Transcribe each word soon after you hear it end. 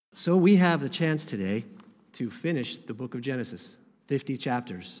So we have the chance today to finish the book of Genesis, 50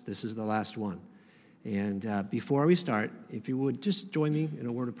 chapters. This is the last one. And before we start, if you would just join me in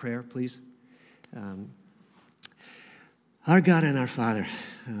a word of prayer, please. Our God and our Father,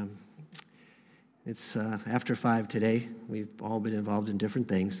 it's after 5 today. We've all been involved in different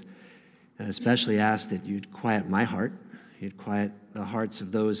things. I especially ask that you'd quiet my heart, you'd quiet the hearts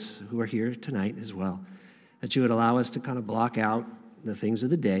of those who are here tonight as well, that you would allow us to kind of block out the things of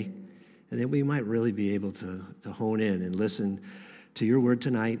the day, and that we might really be able to hone in and listen to your word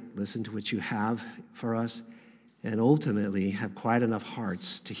tonight, listen to what you have for us, and ultimately have quiet enough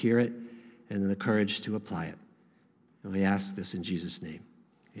hearts to hear it and the courage to apply it. And we ask this in Jesus' name.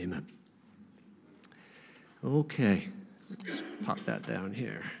 Amen. Okay, let's pop that down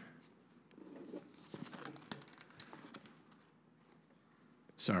here.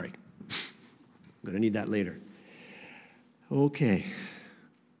 Sorry, I'm going to need that later. Okay.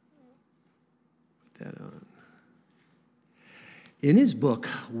 Put that on. In his book,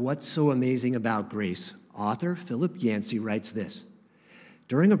 What's So Amazing About Grace, author Philip Yancey writes this: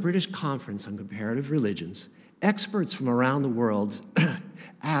 during a British conference on comparative religions, experts from around the world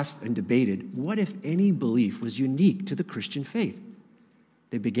asked and debated what, if any, belief was unique to the Christian faith.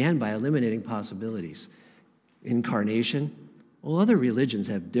 They began by eliminating possibilities. Incarnation. Well, other religions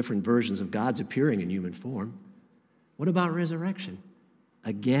have different versions of God's appearing in human form. What about resurrection?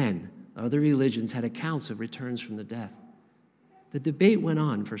 Again, other religions had accounts of returns from the death. The debate went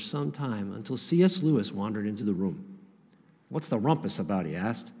on for some time until C.S. Lewis wandered into the room. "What's the rumpus about?" he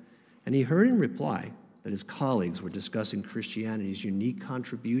asked. And he heard in reply that his colleagues were discussing Christianity's unique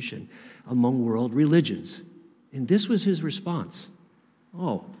contribution among world religions. And this was his response: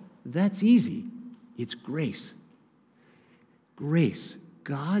 "Oh, that's easy. It's grace." Grace,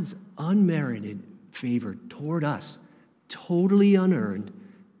 God's unmerited favor toward us, totally unearned,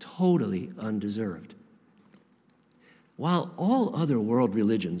 totally undeserved. While all other world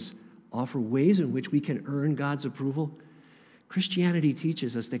religions offer ways in which we can earn God's approval, Christianity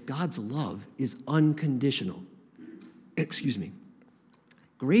teaches us that God's love is unconditional.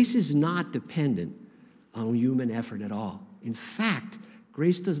 Grace is not dependent on human effort at all. In fact,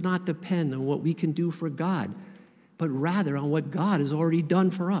 grace does not depend on what we can do for God, but rather on what God has already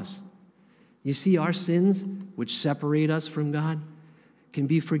done for us. You see, our sins, which separate us from God, can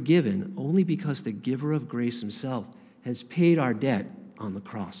be forgiven only because the giver of grace himself has paid our debt on the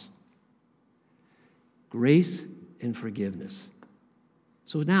cross. Grace and forgiveness.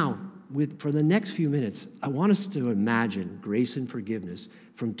 So now, for the next few minutes, I want us to imagine grace and forgiveness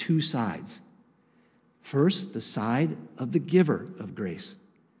from two sides. First, the side of the giver of grace.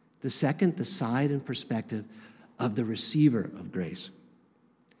 The second, the side and perspective of the receiver of grace.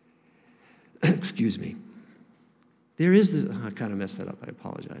 Excuse me. There is this, I kind of messed that up, I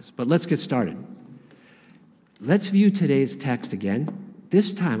apologize. But let's get started. Let's view today's text again.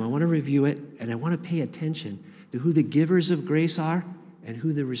 This time I want to review it, and I want to pay attention to who the givers of grace are and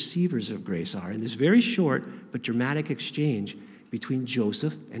who the receivers of grace are in this very short but dramatic exchange between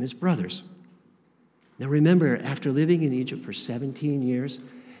Joseph and his brothers. Now remember, after living in Egypt for 17 years,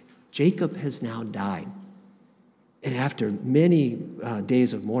 Jacob has now died. And after many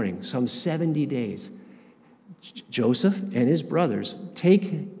days of mourning, some 70 days, Joseph and his brothers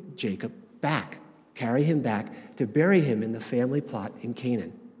take Jacob back, carry him back to bury him in the family plot in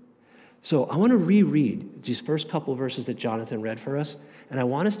Canaan. So I want to reread these first couple verses that Jonathan read for us, and I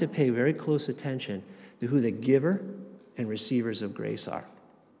want us to pay very close attention to who the giver and receivers of grace are.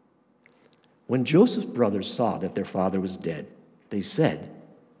 When Joseph's brothers saw that their father was dead, they said,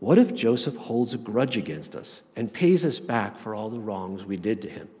 "What if Joseph holds a grudge against us and pays us back for all the wrongs we did to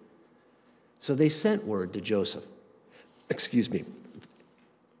him?" So they sent word to Joseph,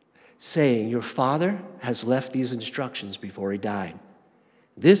 saying, "Your father has left these instructions before he died.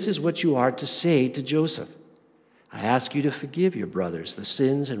 This is what you are to say to Joseph. I ask you to forgive your brothers the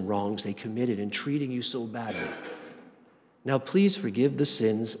sins and wrongs they committed in treating you so badly. Now please forgive the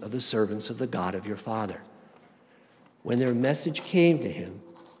sins of the servants of the God of your father." When their message came to him,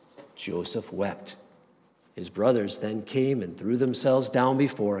 Joseph wept. His brothers then came and threw themselves down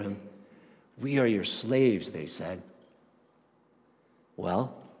before him. "We are your slaves," they said.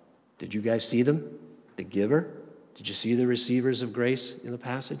 Well, did you guys see them? The giver? Did you see the receivers of grace in the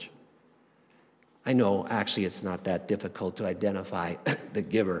passage? I know, actually, it's not that difficult to identify the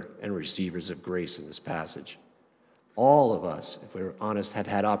giver and receivers of grace in this passage. All of us, if we're honest, have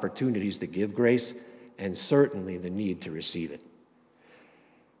had opportunities to give grace and certainly the need to receive it.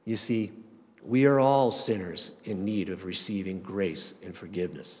 You see, we are all sinners in need of receiving grace and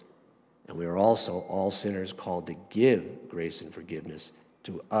forgiveness. And we are also all sinners called to give grace and forgiveness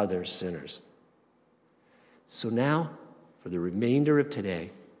to other sinners. So now, for the remainder of today,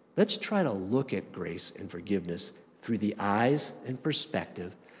 let's try to look at grace and forgiveness through the eyes and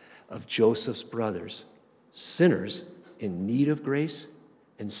perspective of Joseph's brothers, sinners in need of grace.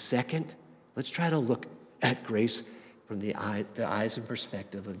 And second, let's try to look at grace from the eyes and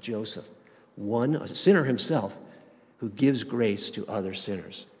perspective of Joseph, one, a sinner himself, who gives grace to other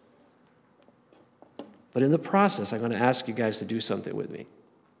sinners. But in the process, I'm going to ask you guys to do something with me.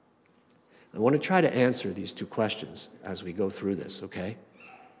 I want to try to answer these two questions as we go through this, okay?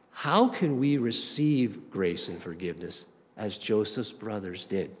 How can we receive grace and forgiveness as Joseph's brothers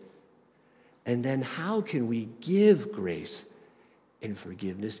did? And then how can we give grace and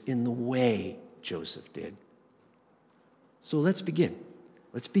forgiveness in the way Joseph did? So let's begin.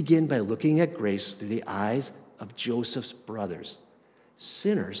 Let's begin by looking at grace through the eyes of Joseph's brothers,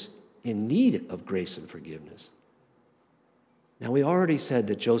 sinners in need of grace and forgiveness. Now, we already said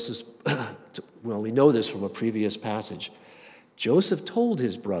that Joseph's, well, we know this from a previous passage. Joseph told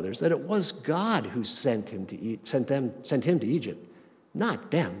his brothers that it was God who sent him to Egypt,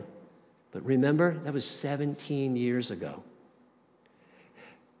 not them. But remember, that was 17 years ago.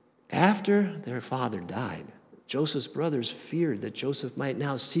 After their father died, Joseph's brothers feared that Joseph might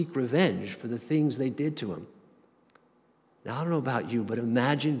now seek revenge for the things they did to him. Now, I don't know about you, but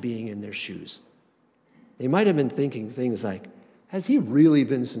imagine being in their shoes. They might have been thinking things like, has he really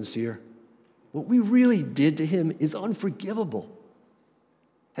been sincere? What we really did to him is unforgivable.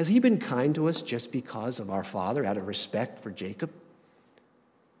 Has he been kind to us just because of our father, out of respect for Jacob?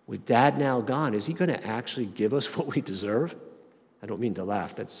 With Dad now gone, is he going to actually give us what we deserve? I don't mean to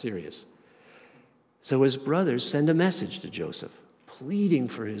laugh, that's serious. So his brothers send a message to Joseph, pleading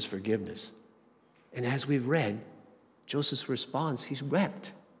for his forgiveness. And as we've read, Joseph's response, he's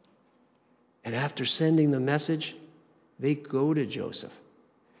wept. And after sending the message, they go to Joseph.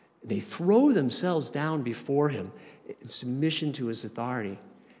 They throw themselves down before him in submission to his authority.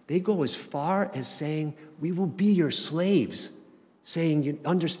 They go as far as saying, we will be your slaves. Saying, you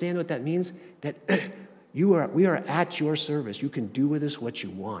understand what that means? That we are at your service. You can do with us what you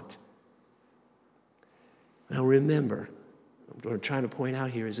want. Now remember, what I'm trying to point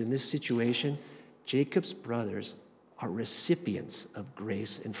out here is in this situation, Jacob's brothers are recipients of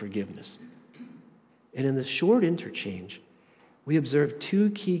grace and forgiveness. And in the short interchange, we observe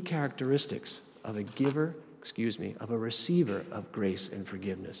two key characteristics of a receiver of grace and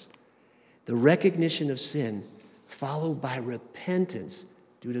forgiveness. The recognition of sin followed by repentance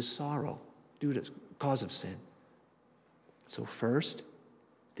due to sorrow, due to cause of sin. So first,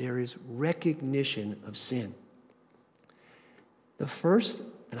 there is recognition of sin. The first,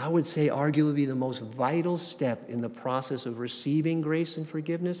 and I would say arguably the most vital step in the process of receiving grace and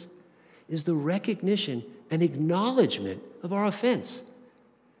forgiveness, is the recognition and acknowledgement of our offense.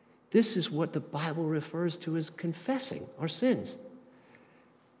 This is what the Bible refers to as confessing our sins.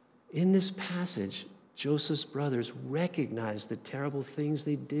 In this passage, Joseph's brothers recognize the terrible things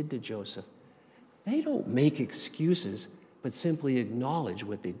they did to Joseph. They don't make excuses, but simply acknowledge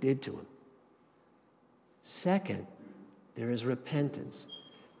what they did to him. Second, there is repentance.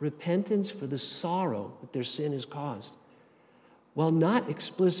 Repentance for the sorrow that their sin has caused. While not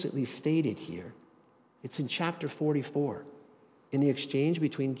explicitly stated here, it's in chapter 44, in the exchange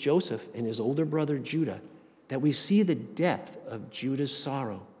between Joseph and his older brother Judah, that we see the depth of Judah's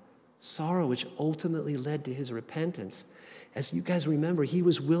sorrow which ultimately led to his repentance. As you guys remember, he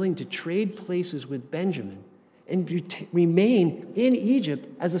was willing to trade places with Benjamin and remain in Egypt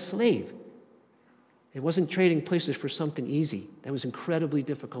as a slave. It wasn't trading places for something easy. That was incredibly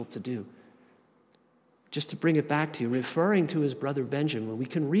difficult to do. Just to bring it back to you, referring to his brother Benjamin, we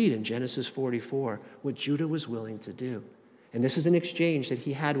can read in Genesis 44 what Judah was willing to do. And this is an exchange that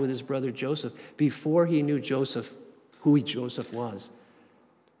he had with his brother Joseph before he knew who Joseph was.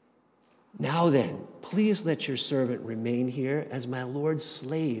 Now then, please let your servant remain here as my Lord's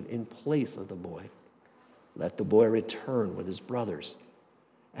slave in place of the boy. Let the boy return with his brothers.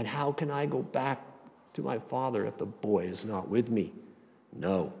 And how can I go back to my father if the boy is not with me?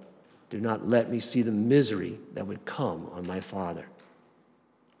 No, do not let me see the misery that would come on my father.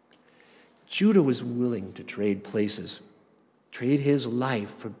 Judah was willing to trade places, trade his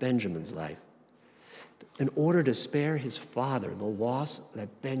life for Benjamin's life, in order to spare his father the loss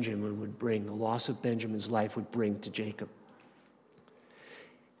that Benjamin would bring, the loss of Benjamin's life would bring to Jacob.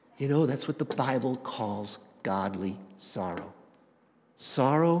 You know, that's what the Bible calls godly sorrow.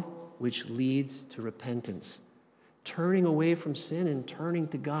 Sorrow which leads to repentance, turning away from sin and turning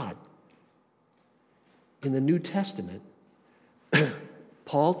to God. In the New Testament,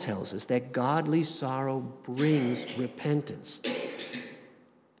 Paul tells us that godly sorrow brings repentance.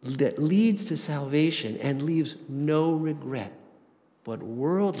 that leads to salvation and leaves no regret. But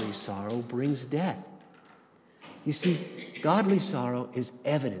worldly sorrow brings death. You see, godly sorrow is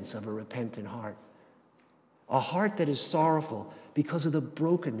evidence of a repentant heart. A heart that is sorrowful because of the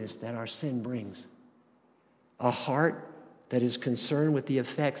brokenness that our sin brings. A heart that is concerned with the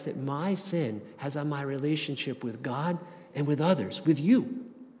effects that my sin has on my relationship with God and with others, with you.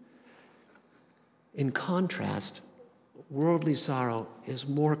 In contrast, worldly sorrow is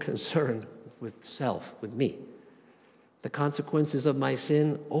more concerned with self, with me. The consequences of my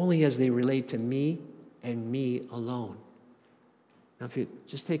sin only as they relate to me and me alone. Now, if you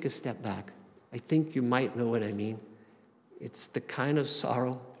just take a step back, I think you might know what I mean. It's the kind of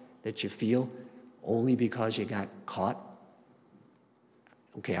sorrow that you feel only because you got caught.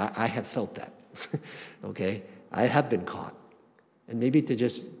 Okay, I have felt that. Okay, I have been caught. And maybe to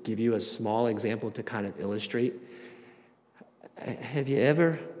just give you a small example to kind of illustrate, have you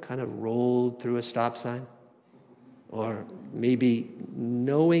ever kind of rolled through a stop sign? Or maybe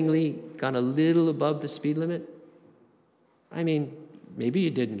knowingly gone a little above the speed limit? I mean, maybe you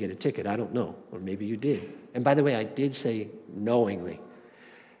didn't get a ticket, I don't know. Or maybe you did. And by the way, I did say knowingly.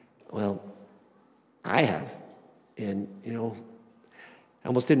 Well, I have. And, I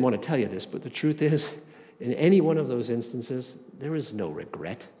almost didn't want to tell you this, but the truth is, in any one of those instances, there was no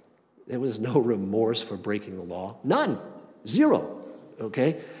regret. There was no remorse for breaking the law. None. Zero.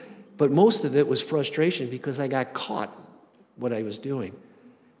 Okay? But most of it was frustration because I got caught what I was doing.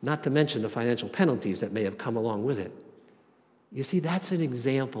 Not to mention the financial penalties that may have come along with it. You see, that's an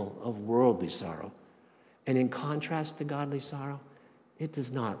example of worldly sorrow. And in contrast to godly sorrow, it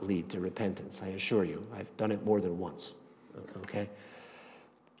does not lead to repentance, I assure you. I've done it more than once. Okay?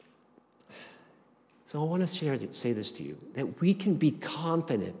 So I want to say this to you, that we can be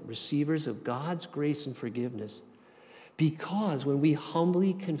confident receivers of God's grace and forgiveness because when we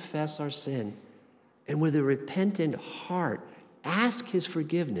humbly confess our sin and with a repentant heart ask his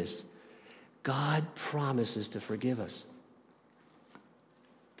forgiveness, God promises to forgive us.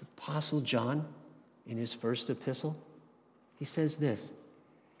 The Apostle John, in his first epistle, he says this,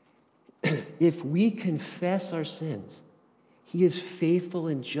 if we confess our sins, he is faithful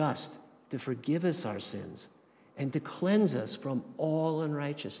and just to forgive us our sins and to cleanse us from all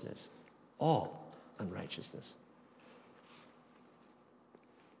unrighteousness. All unrighteousness.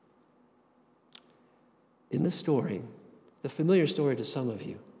 In the story, the familiar story to some of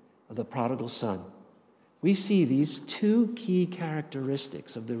you, of the prodigal son, we see these two key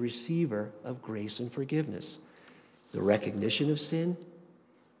characteristics of the receiver of grace and forgiveness: the recognition of sin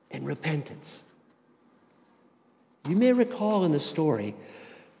and repentance. You may recall in the story,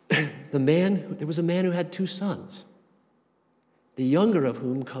 there was a man who had two sons, the younger of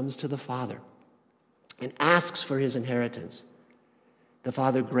whom comes to the father and asks for his inheritance. The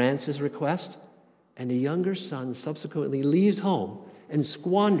father grants his request, and the younger son subsequently leaves home and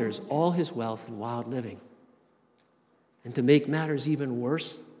squanders all his wealth in wild living. And to make matters even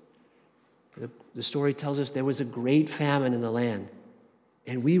worse, the story tells us there was a great famine in the land.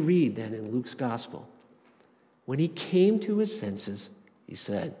 And we read then in Luke's gospel, when he came to his senses, he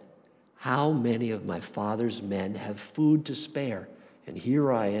said, how many of my father's men have food to spare, and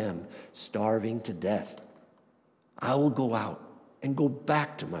here I am, starving to death? I will go out and go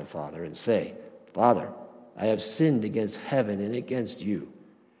back to my father and say, Father, I have sinned against heaven and against you.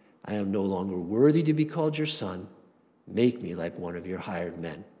 I am no longer worthy to be called your son. Make me like one of your hired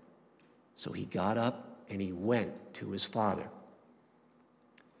men. So he got up and he went to his father.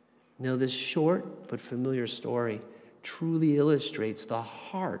 Now, this short but familiar story truly illustrates the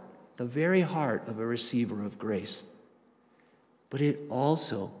heart, the very heart of a receiver of grace. But it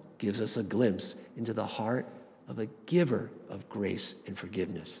also gives us a glimpse into the heart of a giver of grace and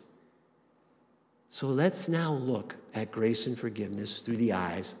forgiveness. So let's now look at grace and forgiveness through the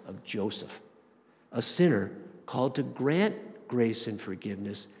eyes of Joseph, a sinner called to grant grace and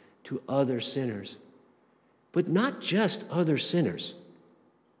forgiveness to other sinners. But not just other sinners.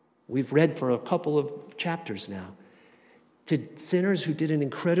 We've read for a couple of chapters now to sinners who did an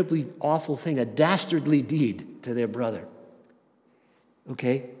incredibly awful thing, a dastardly deed to their brother.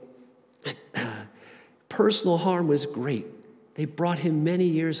 Okay? Personal harm was great. They brought him many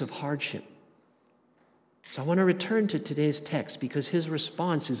years of hardship. So I want to return to today's text because his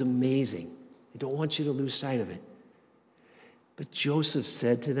response is amazing. I don't want you to lose sight of it. But Joseph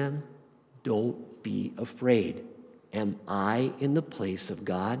said to them, don't be afraid. Am I in the place of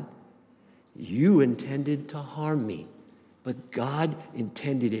God? You intended to harm me, but God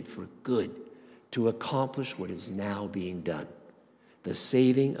intended it for good, to accomplish what is now being done, the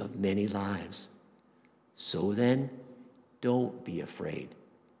saving of many lives. So then, don't be afraid.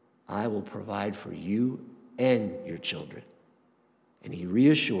 I will provide for you and your children. And he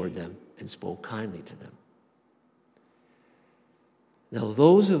reassured them and spoke kindly to them. Now,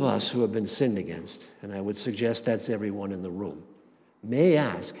 those of us who have been sinned against, and I would suggest that's everyone in the room, may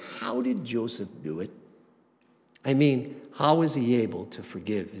ask, how did Joseph do it? I mean, how is he able to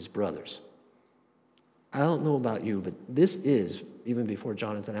forgive his brothers? I don't know about you, but this is, even before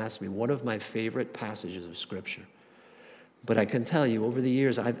Jonathan asked me, one of my favorite passages of Scripture. But I can tell you, over the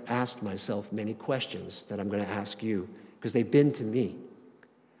years, I've asked myself many questions that I'm going to ask you, because they've been to me.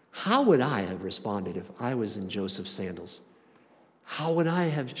 How would I have responded if I was in Joseph's sandals? How would I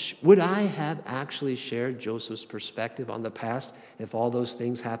have actually shared Joseph's perspective on the past if all those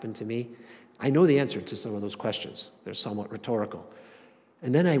things happened to me? I know the answer to some of those questions. They're somewhat rhetorical.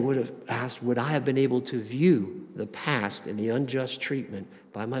 And then I would have asked, would I have been able to view the past and the unjust treatment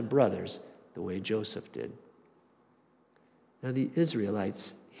by my brothers the way Joseph did? Now, the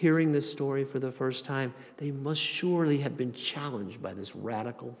Israelites, hearing this story for the first time, they must surely have been challenged by this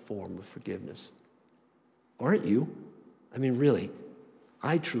radical form of forgiveness. Aren't you? I mean, really,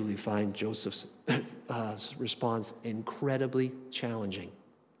 I truly find Joseph's response incredibly challenging.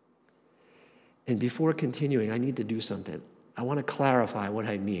 And before continuing, I need to do something. I want to clarify what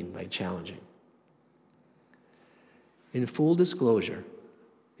I mean by challenging. In full disclosure,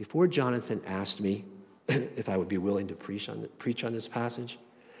 before Jonathan asked me if I would be willing to preach on this passage,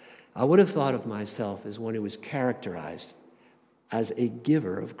 I would have thought of myself as one who was characterized as a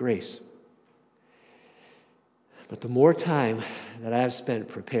giver of grace. But the more time that I have spent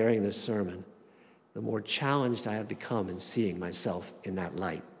preparing this sermon, the more challenged I have become in seeing myself in that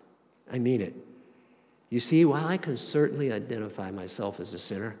light. I mean it. You see, while I can certainly identify myself as a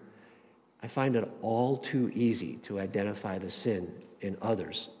sinner, I find it all too easy to identify the sin in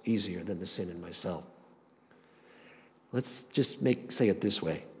others easier than the sin in myself. Let's just say it this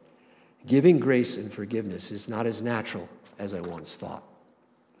way. Giving grace and forgiveness is not as natural as I once thought.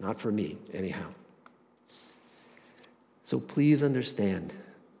 Not for me, anyhow. So please understand,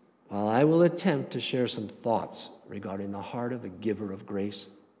 while I will attempt to share some thoughts regarding the heart of a giver of grace,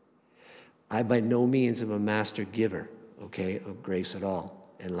 I by no means am a master giver, of grace at all.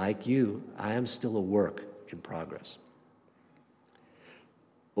 And like you, I am still a work in progress.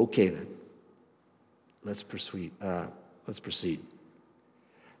 Okay then, let's proceed.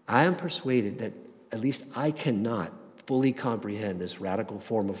 I am persuaded that at least I cannot fully comprehend this radical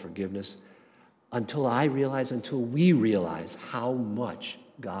form of forgiveness until we realize how much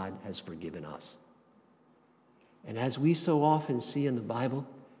God has forgiven us. And as we so often see in the Bible,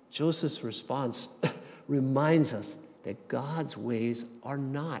 Joseph's response reminds us that God's ways are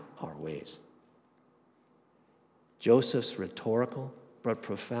not our ways. Joseph's rhetorical but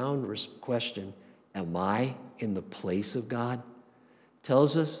profound question, am I in the place of God,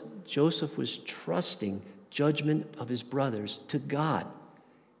 tells us Joseph was trusting judgment of his brothers to God.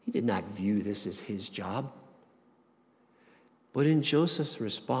 He did not view this as his job. But in Joseph's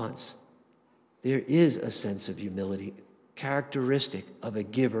response, there is a sense of humility, characteristic of a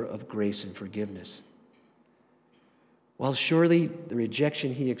giver of grace and forgiveness. While surely the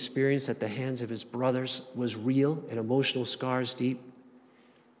rejection he experienced at the hands of his brothers was real and emotional scars deep,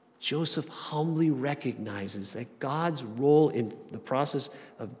 Joseph humbly recognizes that God's role in the process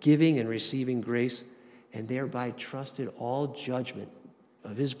of giving and receiving grace, and thereby trusted all judgment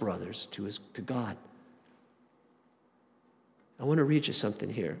of his brothers to God. I want to read you something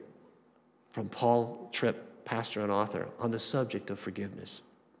here from Paul Tripp, pastor and author, on the subject of forgiveness.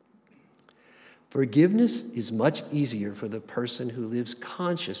 Forgiveness is much easier for the person who lives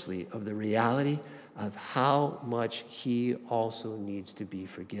consciously of the reality of how much he also needs to be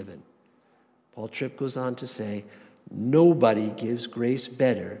forgiven. Paul Tripp goes on to say, nobody gives grace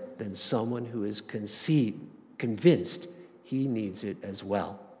better than someone who is convinced he needs it as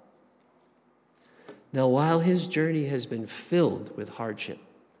well. Now, while his journey has been filled with hardship,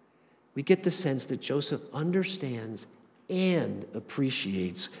 we get the sense that Joseph understands and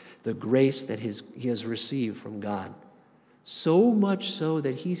appreciates the grace that he has received from God, so much so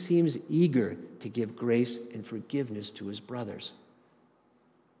that he seems eager to give grace and forgiveness to his brothers.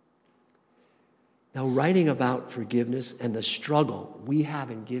 Now, writing about forgiveness and the struggle we have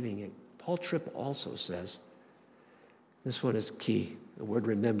in giving it, Paul Tripp also says, this one is key. The word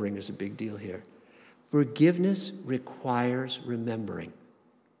remembering is a big deal here. Forgiveness requires remembering.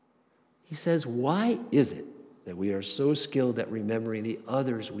 He says, why is it that we are so skilled at remembering the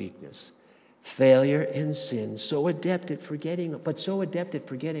other's weakness, failure, and sin, so adept at forgetting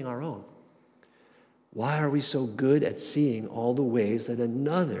our own? Why are we so good at seeing all the ways that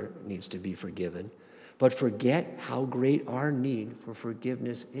another needs to be forgiven, but forget how great our need for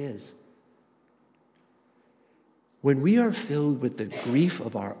forgiveness is. When we are filled with the grief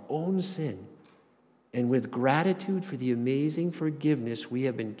of our own sin and with gratitude for the amazing forgiveness we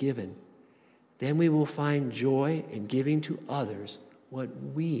have been given, then we will find joy in giving to others what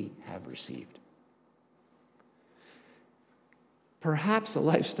we have received. Perhaps a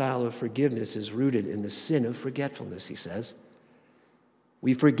lifestyle of forgiveness is rooted in the sin of forgetfulness, he says.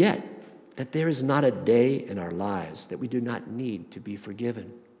 We forget that there is not a day in our lives that we do not need to be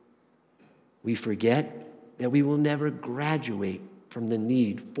forgiven. We forget that we will never graduate from the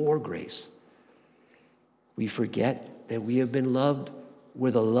need for grace. We forget that we have been loved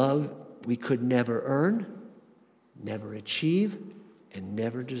with a love we could never earn, never achieve, and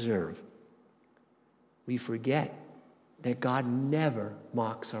never deserve. We forget that God never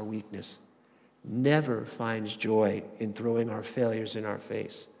mocks our weakness, never finds joy in throwing our failures in our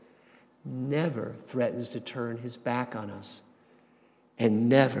face, never threatens to turn his back on us, and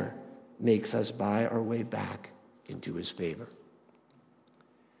never makes us buy our way back into his favor.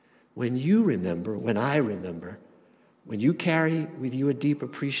 When you remember, when I remember, when you carry with you a deep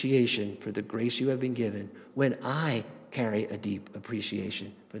appreciation for the grace you have been given, when I carry a deep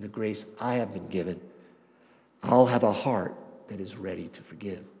appreciation for the grace I have been given, I'll have a heart that is ready to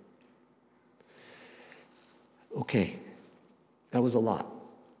forgive. Okay, that was a lot.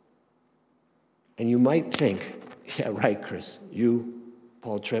 And you might think, yeah, right, Chris, you,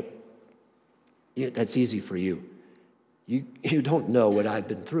 Paul Tripp, that's easy for you. You don't know what I've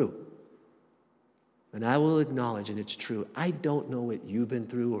been through. And I will acknowledge, and it's true, I don't know what you've been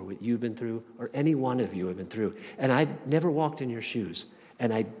through or what you've been through or any one of you have been through. And I never walked in your shoes.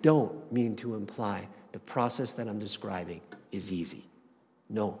 And I don't mean to imply the process that I'm describing is easy.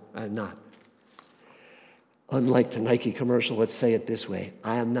 No, I'm not. Unlike the Nike commercial, let's say it this way.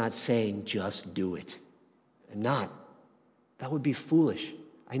 I am not saying just do it. I'm not. That would be foolish.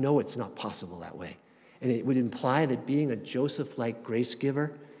 I know it's not possible that way. And it would imply that being a Joseph-like grace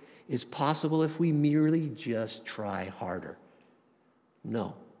giver is possible if we merely just try harder.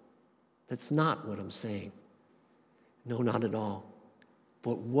 No, that's not what I'm saying. No, not at all.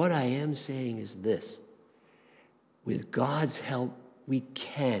 But what I am saying is this. With God's help, we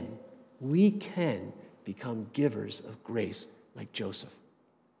can become givers of grace like Joseph.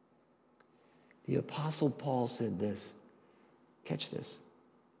 The Apostle Paul said this. Catch this.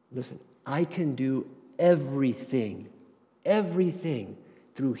 Listen, I can do everything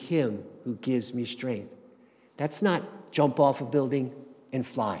through him who gives me strength. That's not jump off a building and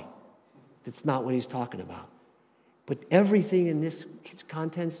fly. That's not what he's talking about. But everything in this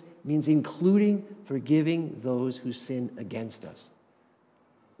context means including forgiving those who sin against us.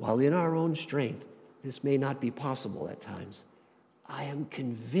 While in our own strength, this may not be possible at times, I am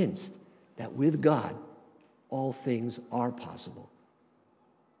convinced that with God, all things are possible.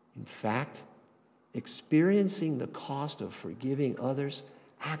 In fact, experiencing the cost of forgiving others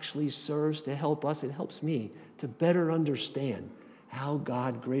actually serves to help us, it helps me, to better understand how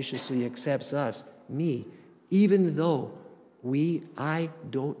God graciously accepts us, me, even though I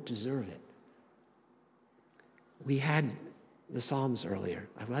don't deserve it. We had the Psalms earlier.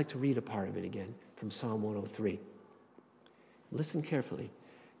 I'd like to read a part of it again from Psalm 103. Listen carefully.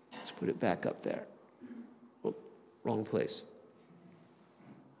 Let's put it back up there. Oh, wrong place.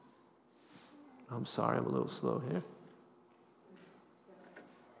 I'm sorry, I'm a little slow here.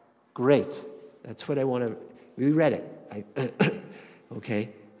 Great. That's what I want to... We read it. Okay.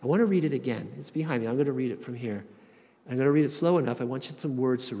 I want to read it again. It's behind me. I'm going to read it from here. I'm going to read it slow enough. I want you some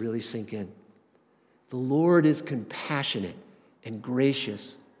words to really sink in. The Lord is compassionate and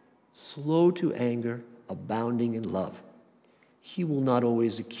gracious, slow to anger, abounding in love. He will not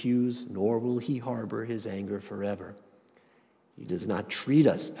always accuse, nor will he harbor his anger forever. He does not treat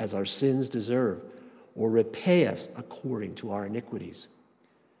us as our sins deserve, or repay us according to our iniquities.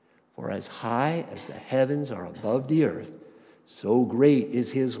 For as high as the heavens are above the earth, so great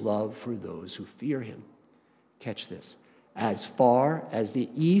is his love for those who fear him. Catch this. As far as the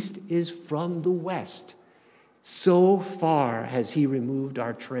east is from the west, so far has he removed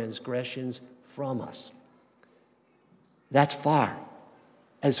our transgressions from us. That's far.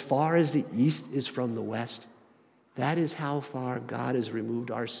 As far as the east is from the west, that is how far God has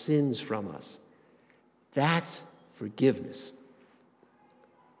removed our sins from us. That's forgiveness.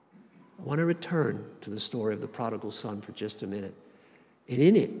 I want to return to the story of the prodigal son for just a minute. And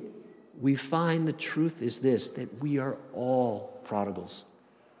in it, we find the truth is this, that we are all prodigals.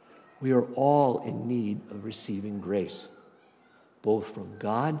 We are all in need of receiving grace, both from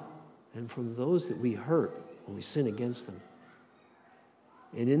God and from those that we hurt when we sin against them.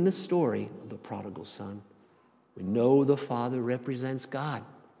 And in the story of the prodigal son, we know the father represents God,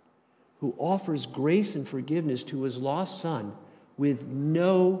 who offers grace and forgiveness to his lost son with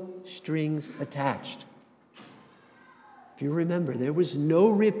no strings attached. If you remember, there was no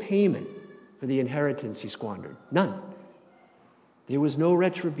repayment for the inheritance he squandered. None. There was no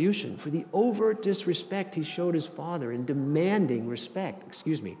retribution for the overt disrespect he showed his father in demanding his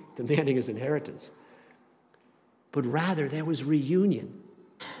inheritance. But rather, there was reunion.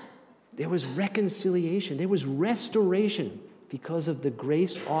 There was reconciliation. There was restoration because of the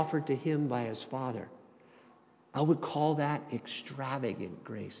grace offered to him by his father. I would call that extravagant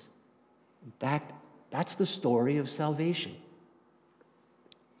grace. In fact, that's the story of salvation.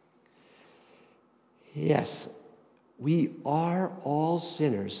 Yes, we are all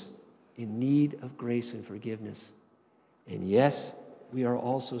sinners in need of grace and forgiveness. And yes, we are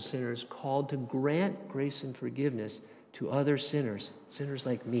also sinners called to grant grace and forgiveness to other sinners, sinners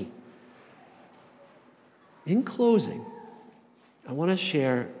like me. In closing, I want to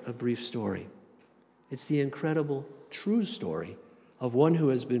share a brief story. It's the incredible, true story of one who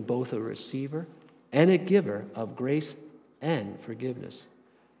has been both a receiver and a giver of grace and forgiveness.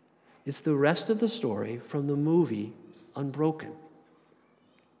 It's the rest of the story from the movie Unbroken.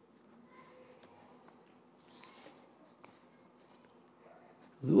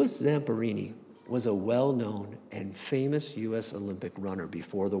 Louis Zamperini was a well-known and famous U.S. Olympic runner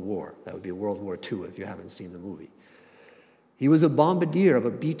before the war. That would be World War II if you haven't seen the movie. He was a bombardier of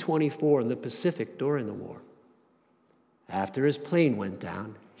a B-24 in the Pacific during the war. After his plane went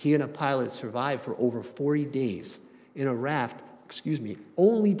down, he and a pilot survived for over 40 days in a raft,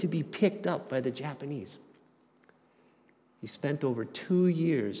 only to be picked up by the Japanese. He spent over 2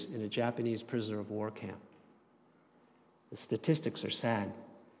 years in a Japanese prisoner of war camp. The statistics are sad.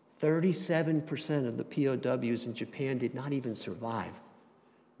 37% of the POWs in Japan did not even survive.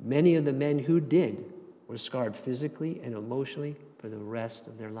 Many of the men who did were scarred physically and emotionally for the rest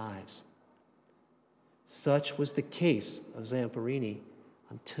of their lives. Such was the case of Zamperini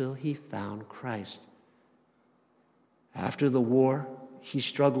until he found Christ. After the war, he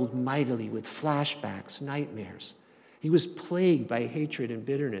struggled mightily with flashbacks, nightmares. He was plagued by hatred and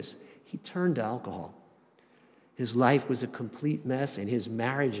bitterness. He turned to alcohol. His life was a complete mess and his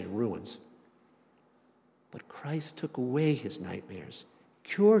marriage in ruins. But Christ took away his nightmares,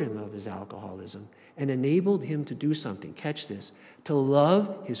 cured him of his alcoholism, and enabled him to do something, catch this, to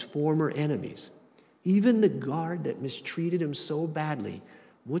love his former enemies. Even the guard that mistreated him so badly,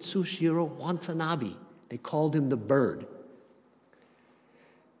 Mutsushiro Watanabe, they called him the Bird.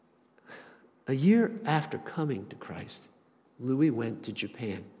 A year after coming to Christ, Louis went to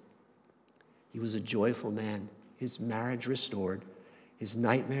Japan. He was a joyful man, his marriage restored, his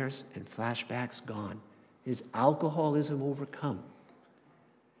nightmares and flashbacks gone, his alcoholism overcome.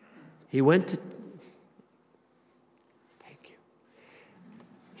 He went to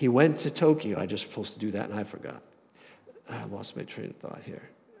Tokyo. I just supposed to do that and I forgot. I lost my train of thought here.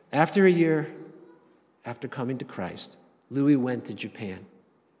 After a year, after coming to Christ, Louis went to Japan.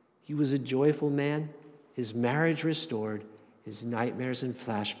 He was a joyful man, his marriage restored, his nightmares and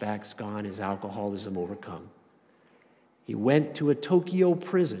flashbacks gone, his alcoholism overcome. He went to a Tokyo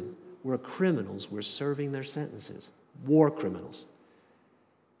prison where criminals were serving their sentences, war criminals.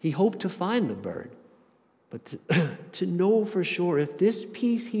 He hoped to find the Bird, but to know for sure if this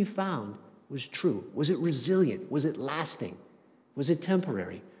peace he found was true. Was it resilient? Was it lasting? Was it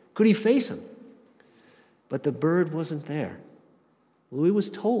temporary? Could he face him? But the Bird wasn't there. Louis was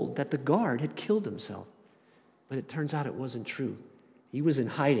told that the guard had killed himself, but it turns out it wasn't true. He was in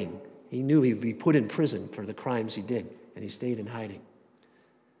hiding. He knew he'd be put in prison for the crimes he did, and he stayed in hiding.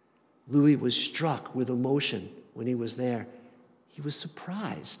 Louis was struck with emotion when he was there. He was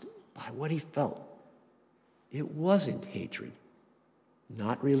surprised by what he felt. It wasn't hatred,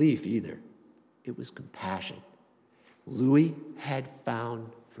 not relief either. It was compassion. Louis had found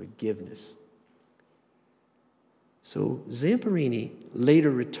forgiveness. So Zamperini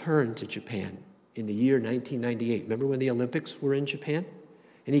later returned to Japan in the year 1998. Remember when the Olympics were in Japan?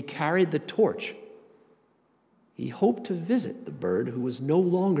 And he carried the torch. He hoped to visit the Bird who was no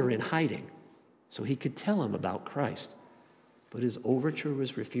longer in hiding so he could tell him about Christ. But his overture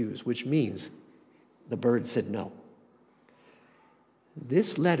was refused, which means the Bird said no.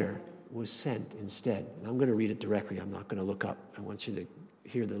 This letter was sent instead. And I'm going to read it directly. I'm not going to look up. I want you to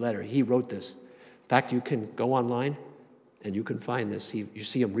hear the letter. He wrote this. In fact, you can go online and you can find this. You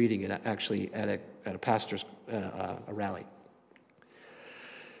see him reading it actually at a pastor's a rally.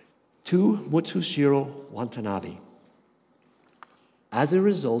 To Mutsushiro Watanabe, as a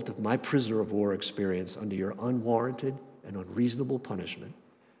result of my prisoner of war experience under your unwarranted and unreasonable punishment,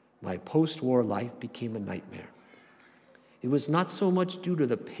 my post-war life became a nightmare. It was not so much due to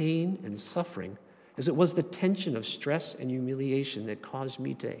the pain and suffering as it was the tension of stress and humiliation that caused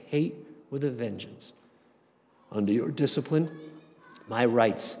me to hate with a vengeance. Under your discipline, my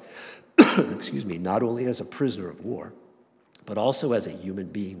rights, not only as a prisoner of war, but also as a human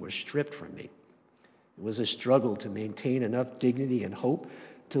being, were stripped from me. It was a struggle to maintain enough dignity and hope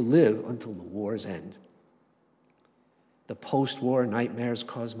to live until the war's end. The post-war nightmares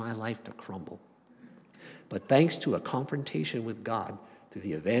caused my life to crumble. But thanks to a confrontation with God through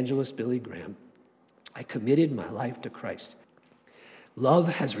the evangelist Billy Graham, I committed my life to Christ.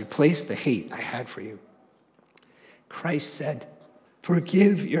 Love has replaced the hate I had for you. Christ said,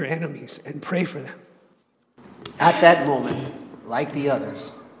 "Forgive your enemies and pray for them." At that moment, like the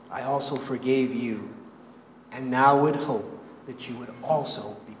others, I also forgave you, and now would hope that you would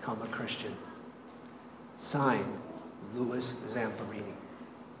also become a Christian. Signed, Louis Zamperini.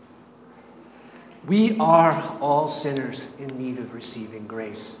 We are all sinners in need of receiving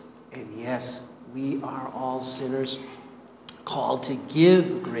grace. And yes, we are all sinners called to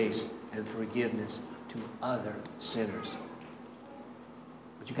give grace and forgiveness to other sinners.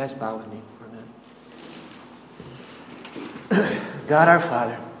 Would you guys bow with me for a minute? God our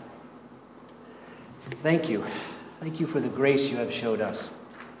Father, thank you. Thank you for the grace you have showed us.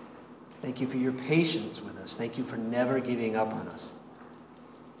 Thank you for your patience with us. Thank you for never giving up on us.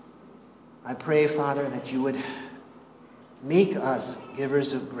 I pray, Father, that you would make us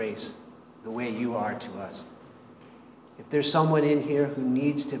givers of grace the way you are to us. If there's someone in here who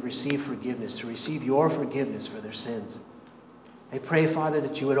needs to receive forgiveness, to receive your forgiveness for their sins, I pray, Father,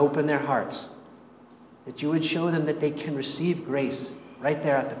 that you would open their hearts, that you would show them that they can receive grace right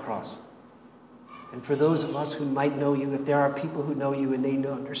there at the cross. And for those of us who might know you, if there are people who know you and they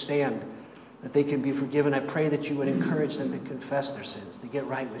understand that they can be forgiven, I pray that you would encourage them to confess their sins, to get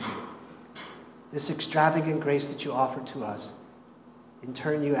right with you. This extravagant grace that you offer to us, in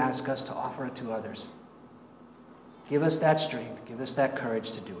turn you ask us to offer it to others. Give us that strength, give us that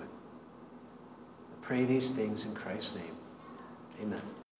courage to do it. I pray these things in Christ's name. Amen.